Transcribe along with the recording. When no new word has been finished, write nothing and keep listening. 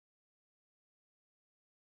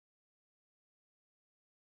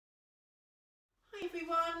Hi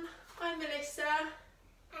everyone, I'm Melissa.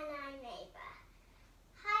 And I'm Ava.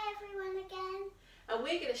 Hi everyone again. And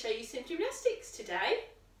we're going to show you some gymnastics today.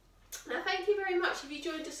 Now thank you very much if you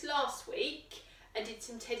joined us last week and did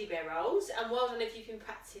some teddy bear rolls, and well done if you've been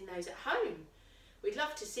practicing those at home. We'd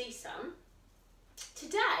love to see some.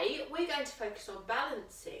 Today we're going to focus on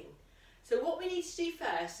balancing. So what we need to do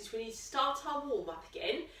first is we need to start our warm up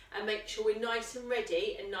again and make sure we're nice and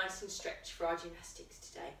ready and nice and stretched for our gymnastics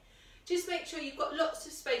today. Just make sure you've got lots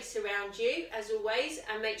of space around you as always,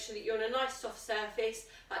 and make sure that you're on a nice soft surface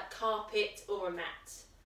like carpet or a mat.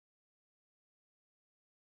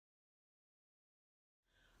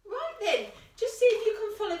 Right then, just see if you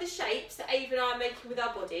can follow the shapes that Ava and I are making with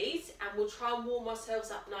our bodies, and we'll try and warm ourselves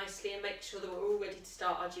up nicely and make sure that we're all ready to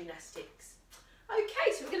start our gymnastics.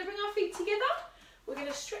 Okay, so we're going to bring our feet together, we're going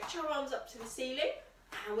to stretch our arms up to the ceiling,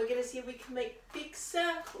 and we're going to see if we can make big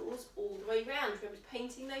circles all the way round. Remember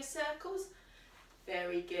painting those circles?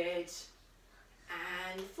 Very good.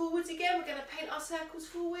 And forwards again, we're going to paint our circles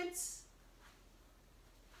forwards.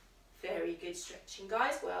 Very good stretching,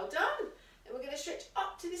 guys, well done. And we're going to stretch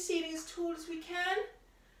up to the ceiling as tall as we can.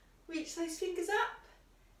 Reach those fingers up.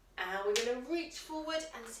 And we're going to reach forward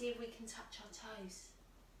and see if we can touch our toes.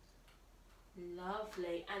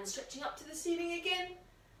 Lovely. And stretching up to the ceiling again.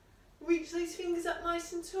 Reach those fingers up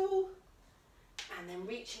nice and tall. And then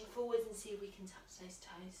reaching forwards and see if we can touch those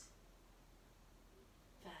toes.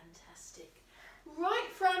 Fantastic. Right,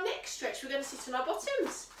 for our next stretch, we're going to sit on our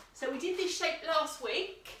bottoms. So we did this shape last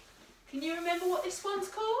week. Can you remember what this one's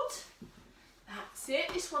called? That's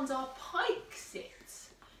it. This one's our pike sit.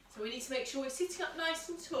 So we need to make sure we're sitting up nice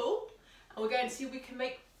and tall. And we're going to see if we can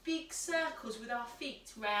make big circles with our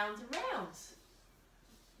feet round and round.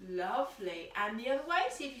 Lovely. And the other way,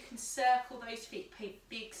 see if you can circle those feet, paint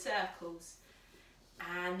big circles.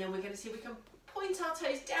 And then we're going to see if we can point our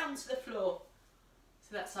toes down to the floor.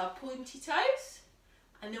 So that's our pointy toes.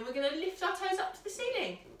 And then we're going to lift our toes up to the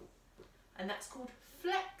ceiling. And that's called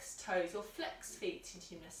flex toes or flex feet in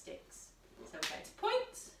gymnastics. So we're going to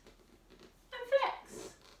point and flex.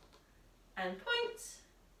 And point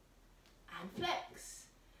and flex.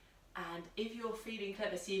 And if you're feeling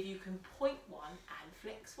clever, see if you can point one and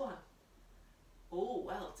flex one. Oh,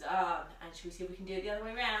 well done. And shall we see if we can do it the other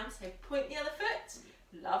way around? So point the other foot.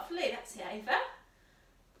 Lovely, that's it, Ava.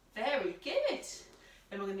 Very good.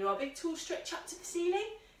 Then we're going to do our big tall stretch up to the ceiling.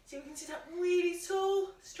 See if we can sit up really tall,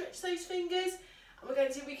 stretch those fingers. And we're going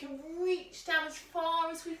to see if we can reach down as far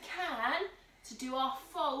as we can to do our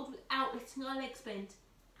fold without letting our legs bend.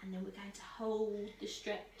 And then we're going to hold the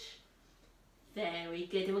stretch. Very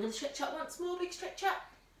good. And we're going to stretch up once more, big stretch up.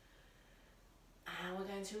 And we're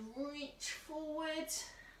going to reach forward.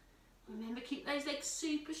 Remember, keep those legs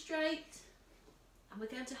super straight. And we're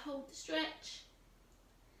going to hold the stretch.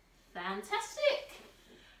 Fantastic.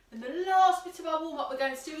 And the last bit of our warm up we're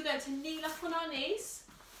going to do, we're going to kneel up on our knees.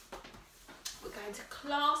 We're going to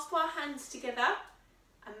clasp our hands together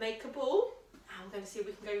and make a ball. And we're going to see if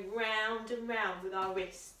we can go round and round with our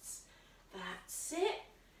wrists. That's it.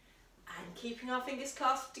 And keeping our fingers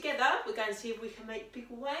clasped together, we're going to see if we can make big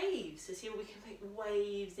waves. So see if we can make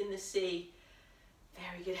waves in the sea.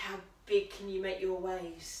 Very good. How big can you make your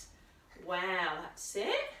waves? Wow, that's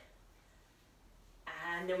it.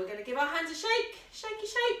 And then we're going to give our hands a shake. Shaky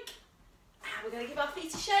shake. And we're going to give our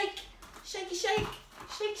feet a shake. Shaky shake.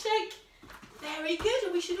 Shake shake. Very good.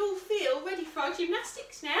 And we should all feel ready for our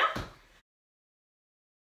gymnastics now.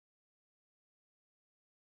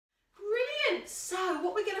 Brilliant. So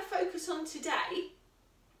what we're going to focus on today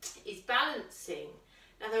is balancing.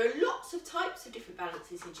 Now there are lots of types of different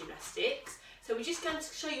balances in gymnastics, so we're just going to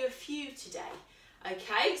show you a few today.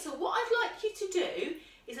 Okay, so what I'd like you to do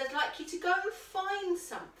is I'd like you to go and find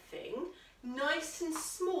something nice and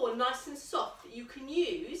small, nice and soft that you can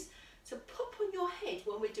use to pop on your head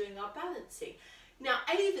when we're doing our balancing. Now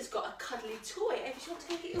Ava's got a cuddly toy. Ava, do you want to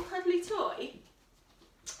go get your cuddly toy?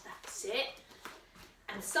 That's it.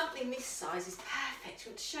 And something this size is perfect.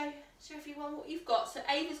 You want to show everyone what you've got? So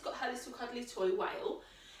Ava's got her little cuddly toy whale,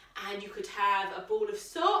 and you could have a ball of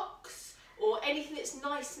socks or anything that's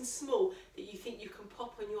nice and small that you think you can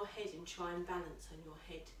pop on your head and try and balance on your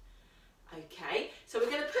head. Okay, so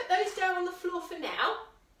we're going to put those down on the floor for now.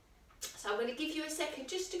 So I'm going to give you a second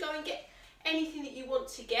just to go and get anything that you want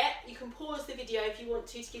to get. You can pause the video if you want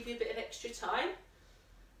to give you a bit of extra time.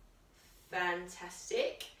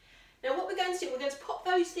 Fantastic. Now what we're going to do, we're going to pop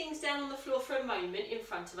those things down on the floor for a moment in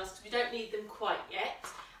front of us because we don't need them quite yet.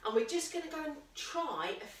 And we're just going to go and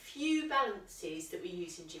try a few balances that we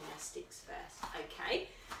use in gymnastics first, okay?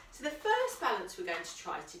 So the first balance we're going to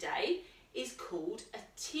try today is called a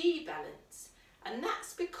T balance. And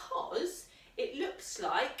that's because it looks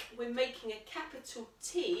like we're making a capital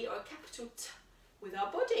T or a capital T with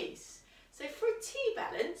our bodies. So for a T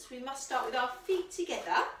balance, we must start with our feet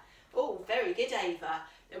together. Oh, very good, Ava.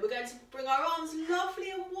 Then we're going to bring our arms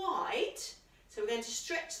lovely and wide. So we're going to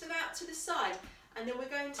stretch them out to the side. And then we're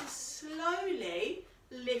going to slowly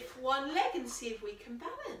lift one leg and see if we can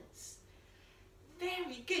balance.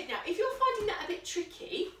 Very good. Now, if you're finding that a bit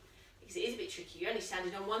tricky, because it is a bit tricky, you're only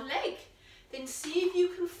standing on one leg, then see if you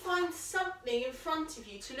can find something in front of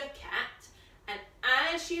you to look at. And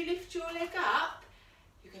as you lift your leg up,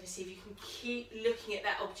 you're going to see if you can keep looking at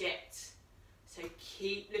that object. So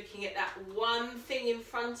keep looking at that one thing in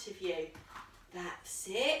front of you. That's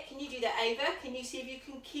it. Can you do that, Ava? Can you see if you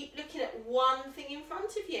can keep looking at one thing in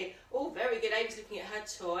front of you? Oh, very good. Ava's looking at her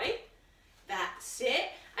toy. That's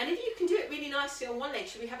it. And if you can do it really nicely on one leg,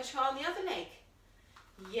 should we have a try on the other leg?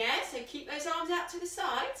 Yeah, so keep those arms out to the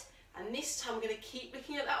side. And this time we're going to keep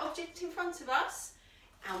looking at that object in front of us.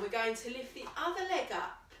 And we're going to lift the other leg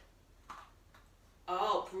up.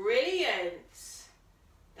 Oh, brilliant.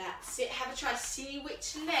 That's it. Have a try. See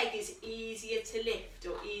which leg is easier to lift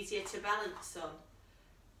or easier to balance on.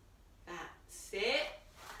 That's it.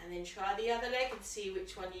 And then try the other leg and see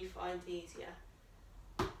which one you find easier.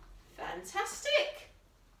 Fantastic.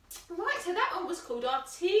 Right, so that one was called our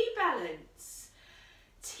T balance.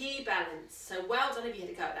 T balance. So well done if you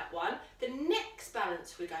had a go at that one. The next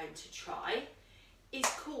balance we're going to try is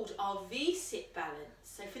called our V-sit balance.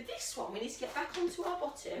 So for this one, we need to get back onto our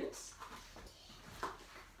bottoms.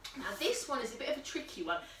 Now this one is a bit of a tricky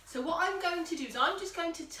one. So what I'm going to do is I'm just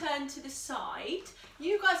going to turn to the side.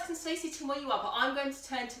 You guys can stay sitting where you are, but I'm going to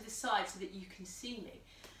turn to the side so that you can see me.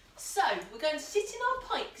 So we're going to sit in our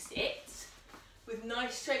pike sit with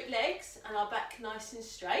nice straight legs and our back nice and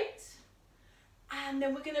straight. And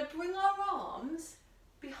then we're going to bring our arms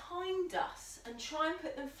behind us and try and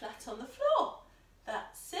put them flat on the floor.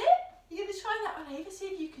 That's it. You're going to try that one, Ava. See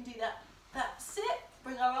if you can do that. That's it.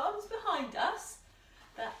 Bring our arms behind us.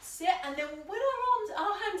 That's it. And then when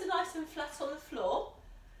our hands are nice and flat on the floor,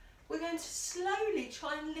 we're going to slowly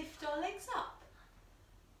try and lift our legs up.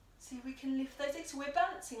 See if we can lift those legs. So we're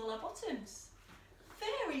balancing on our bottoms.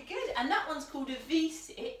 Very good. And that one's called a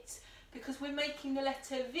V-sit because we're making the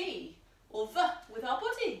letter V or V with our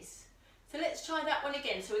bodies. So let's try that one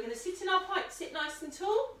again. So we're going to sit in our pike sit nice and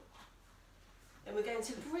tall. Then we're going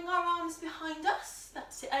to bring our arms behind us.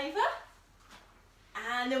 That's it, Ava.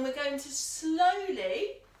 And then we're going to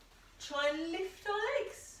slowly try and lift our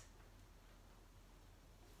legs.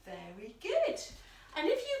 Very good. And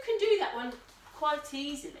if you can do that one quite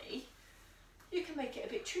easily, you can make it a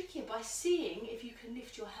bit trickier by seeing if you can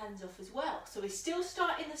lift your hands off as well. So we still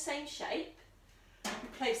start in the same shape.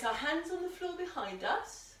 We place our hands on the floor behind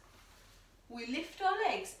us. We lift our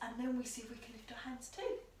legs and then we see if we can lift our hands too.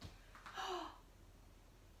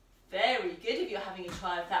 Very good if you're having a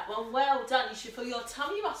try of that one. Well done. You should feel your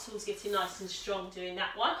tummy muscles getting nice and strong doing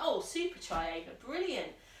that one. Oh, super try, Ava. Brilliant.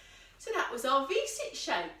 So that was our V-sit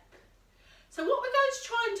shape. So what we're going to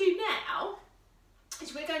try and do now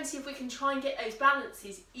is we're going to see if we can try and get those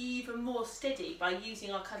balances even more steady by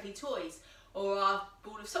using our cuddly toys or our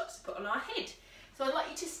ball of socks to put on our head. So I'd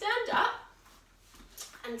like you to stand up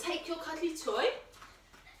and take your cuddly toy,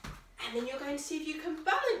 and then you're going to see if you can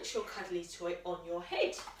balance your cuddly toy on your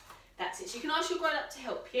head. That's it. So you can ask your grown-up to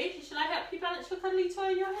help you. Shall I help you balance your cuddly toy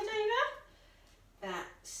on your head, Ava?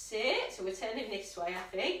 That's it. So we're turning this way,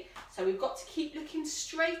 I think. So we've got to keep looking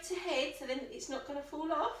straight ahead so then it's not going to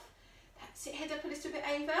fall off. That's it. Head up a little bit,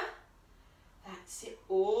 Ava. That's it.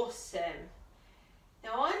 Awesome.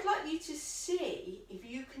 Now I'd like you to see if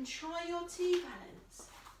you can try your T-balance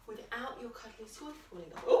without your cuddly toy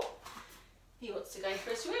falling off. Oh, he wants to go for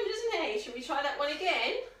a swim, doesn't he? Should we try that one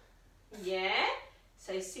again? Yeah.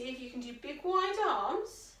 So see if you can do big wide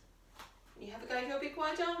arms. You have a go of your big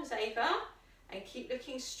wide arms, Ava. And keep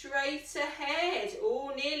looking straight ahead.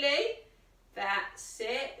 Oh, nearly. That's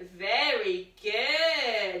it. Very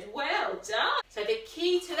good. Well done. So the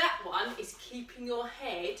key to that one is keeping your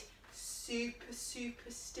head super, super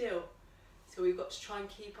still. So we've got to try and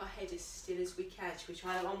keep our head as still as we can. Should we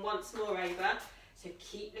try that one once more, Ava? So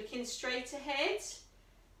keep looking straight ahead.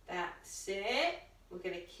 That's it. We're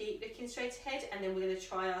going to keep looking straight ahead and then we're going to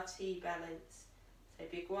try our T-balance. So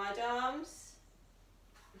big wide arms.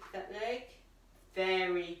 Lift that leg.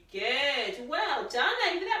 Very good. Well done,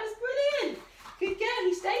 Ava. That was brilliant. Good girl.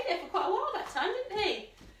 He stayed there for quite a while that time, didn't he?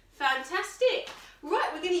 Fantastic. Right,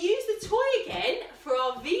 we're going to use the toy again for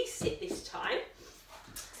our V-sit this time.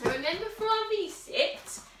 So remember for our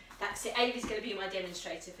V-sit, that's it. Ava's going to be my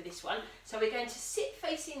demonstrator for this one. So we're going to sit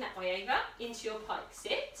facing that way, Ava, into your pike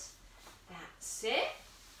sit. That's it.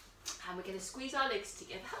 And we're going to squeeze our legs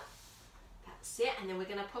together. That's it. And then we're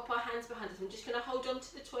going to pop our hands behind us. I'm just going to hold on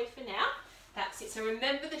to the toy for now. That's it. So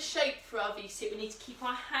remember the shape for our V-sit. We need to keep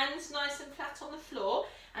our hands nice and flat on the floor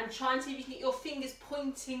and try and see if you can get your fingers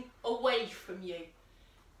pointing away from you.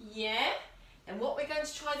 Yeah? And what we're going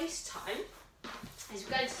to try this time is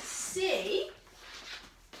we're going to see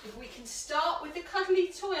if we can start with the cuddly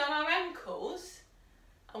toy on our ankles,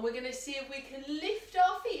 and we're going to see if we can lift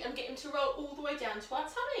our feet and get them to roll all the way down to our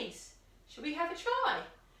tummies. Should we have a try?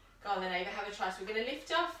 Go on then, Ava, have a try. So we're going to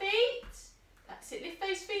lift our feet. That's it, lift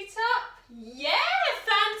those feet up. Yeah,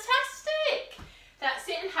 fantastic. That's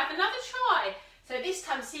it, and have another try. So this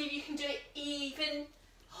time, see if you can do it even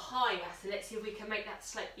higher. So let's see if we can make that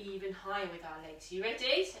slope even higher with our legs. You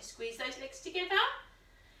ready? So squeeze those legs together.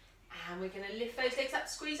 And we're going to lift those legs up,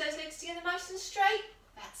 squeeze those legs together nice and straight.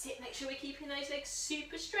 That's it, make sure we're keeping those legs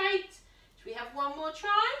super straight. Should we have one more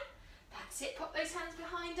try? That's it, pop those hands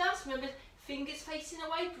behind us. Remember, fingers facing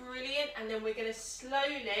away, brilliant. And then we're going to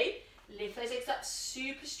slowly lift those legs up,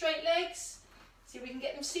 super straight legs. See if we can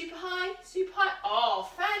get them super high, super high. Oh,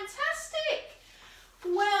 fantastic.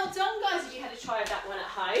 Well done, guys, if you had a try of that one at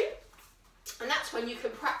home. And that's when you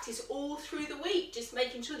can practice all through the week, just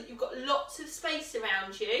making sure that you've got lots of space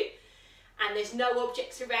around you and there's no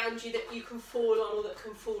objects around you that you can fall on or that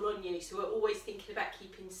can fall on you. So we're always thinking about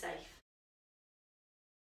keeping safe.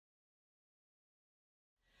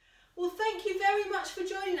 Well, thank you very much for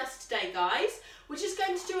joining us today, guys. We're just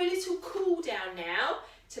going to do a little cool down now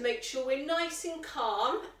to make sure we're nice and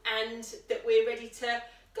calm and that we're ready to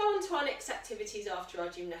go on to our next activities after our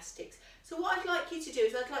gymnastics. So what I'd like you to do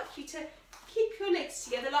is I'd like you to keep your legs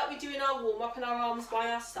together like we do in our warm-up and our arms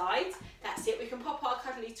by our sides. That's it, we can pop our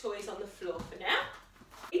cuddly toys on the floor for now.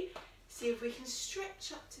 See if we can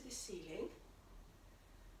stretch up to the ceiling.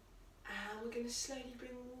 And we're going to slowly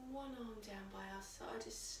bring one arm down by our side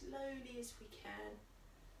as slowly as we can.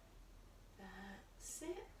 That's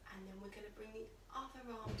it. And then we're going to bring the other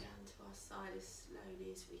arm down to our side as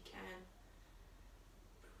slowly as we can.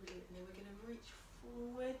 Brilliant. And then we're going to reach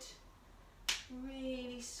forward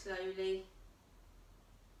really slowly.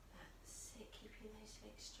 That's it, keeping those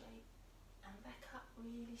legs straight. And back up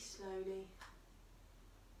really slowly.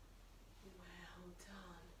 Well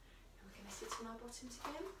done. And we're going to sit on our bottoms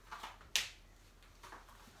again.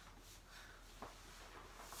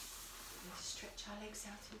 We're going to stretch our legs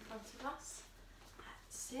out in front of us.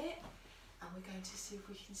 That's it. And we're going to see if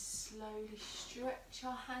we can slowly stretch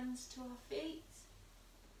our hands to our feet.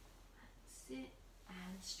 That's it.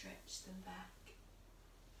 And stretch them back.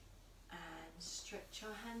 And stretch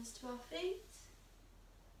our hands to our feet.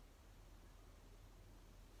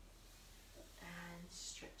 And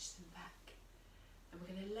stretch them back. And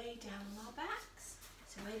we're going to lay down on our backs.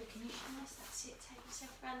 So maybe can you show us? That's it. Take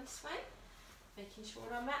yourself around this way. Making sure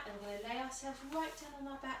on our mat. And we're going to lay ourselves right down on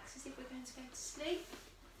our backs as if we're going to go to sleep.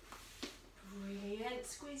 Brilliant.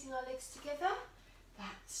 Squeezing our legs together.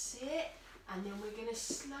 That's it. And then we're going to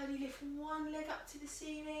slowly lift one leg up to the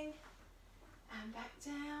ceiling and back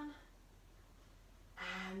down.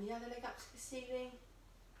 And the other leg up to the ceiling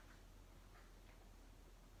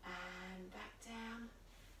and back down.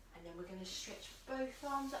 And then we're going to stretch both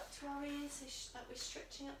arms up to our ears, so like we're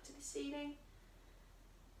stretching up to the ceiling.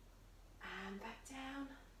 And back down.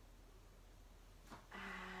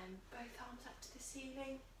 And both arms up to the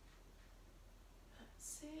ceiling.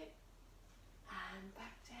 That's it. And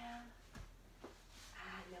back down.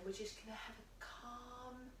 And then we're just going to have a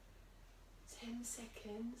calm 10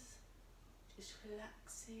 seconds, just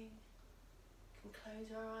relaxing. We can close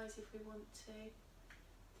our eyes if we want to,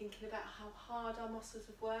 thinking about how hard our muscles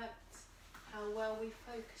have worked, how well we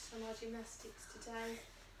focused on our gymnastics today.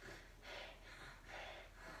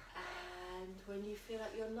 And when you feel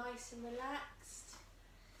like you're nice and relaxed,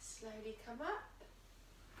 slowly come up.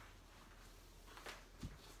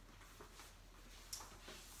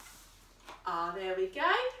 There we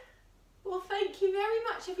go. Well, thank you very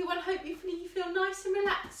much, everyone. Hopefully you feel nice and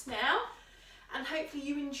relaxed now, and hopefully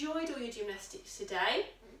you enjoyed all your gymnastics today,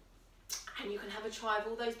 and you can have a try of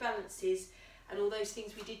all those balances and all those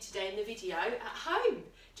things we did today in the video at home.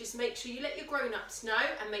 Just make sure you let your grown-ups know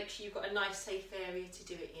and make sure you've got a nice safe area to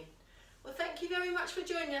do it in. Well, thank you very much for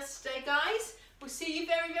joining us today, guys. We'll see you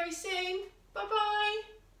very, very soon. Bye-bye.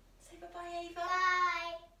 Say bye-bye, Ava.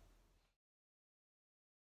 Bye.